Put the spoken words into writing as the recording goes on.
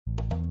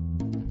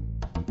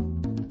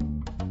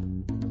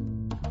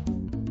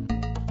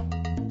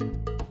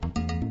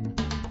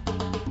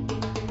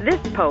This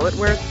poet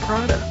wears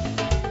Prada.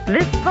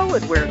 This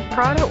poet wears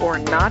Prada or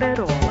not at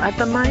all. At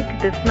the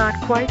mic, this not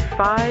quite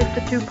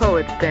 5'2"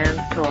 poet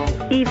stands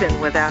tall,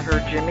 even without her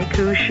Jimmy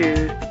Coo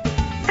shoes.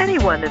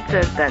 Anyone that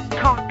says that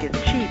talk is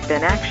cheap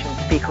and actions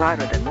speak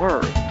louder than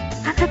words,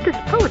 and that this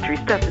poetry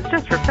stuff is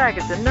just for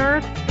faggots and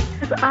nerds,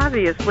 has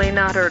obviously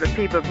not heard a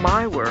peep of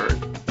my words.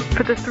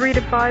 For the 3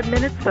 to 5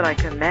 minutes that I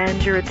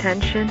command your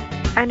attention,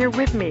 and you're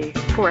with me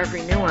for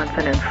every nuance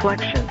and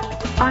inflection,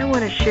 I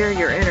want to share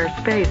your inner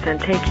space and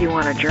take you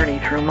on a journey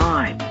through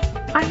mine.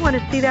 I want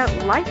to see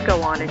that light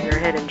go on in your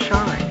head and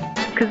shine,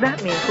 because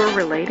that means we're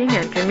relating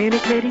and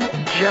communicating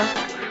just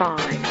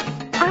fine.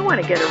 I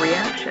want to get a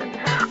reaction.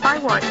 I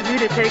want you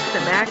to take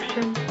some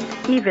action,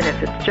 even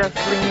if it's just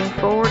leaning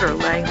forward or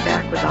laying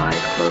back with eyes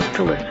closed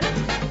to listen.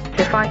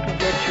 If I can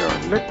get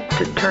your lips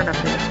to turn up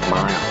in a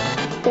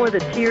smile, or the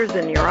tears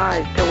in your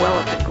eyes to well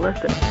up and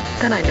glisten,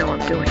 then I know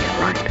I'm doing it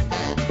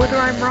right. Whether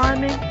I'm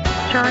rhyming,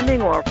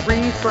 chiming, or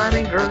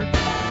free-slamming verse,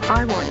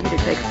 I want you to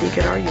take a peek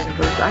at our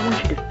universe. I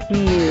want you to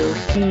feel,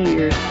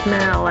 hear,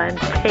 smell, and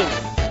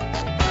taste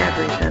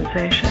every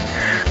sensation.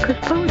 Because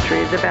poetry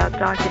is about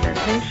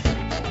documentation,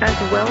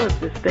 as well as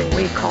this thing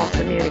we call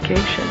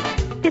communication.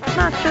 It's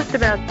not just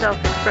about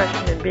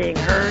self-expression and being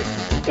heard.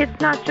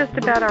 It's not just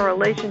about our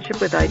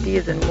relationship with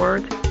ideas and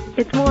words.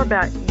 It's more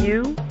about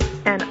you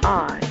and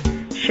I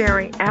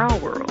sharing our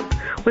world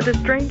with the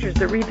strangers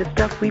that read the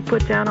stuff we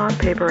put down on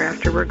paper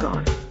after we're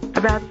gone.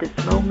 About this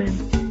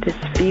moment, this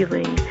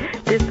feeling,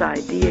 this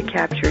idea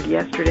captured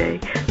yesterday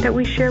that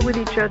we share with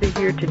each other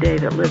here today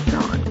that lives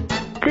on.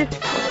 This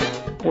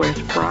poet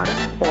wears Prada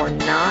or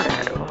not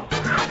at all.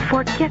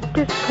 Forget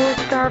this poor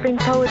starving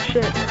poet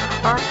shit.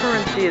 Our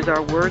currency is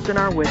our words and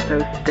our wit, so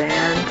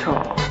stand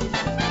tall,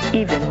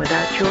 even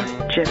without your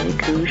Jimmy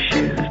Coo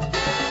shoes.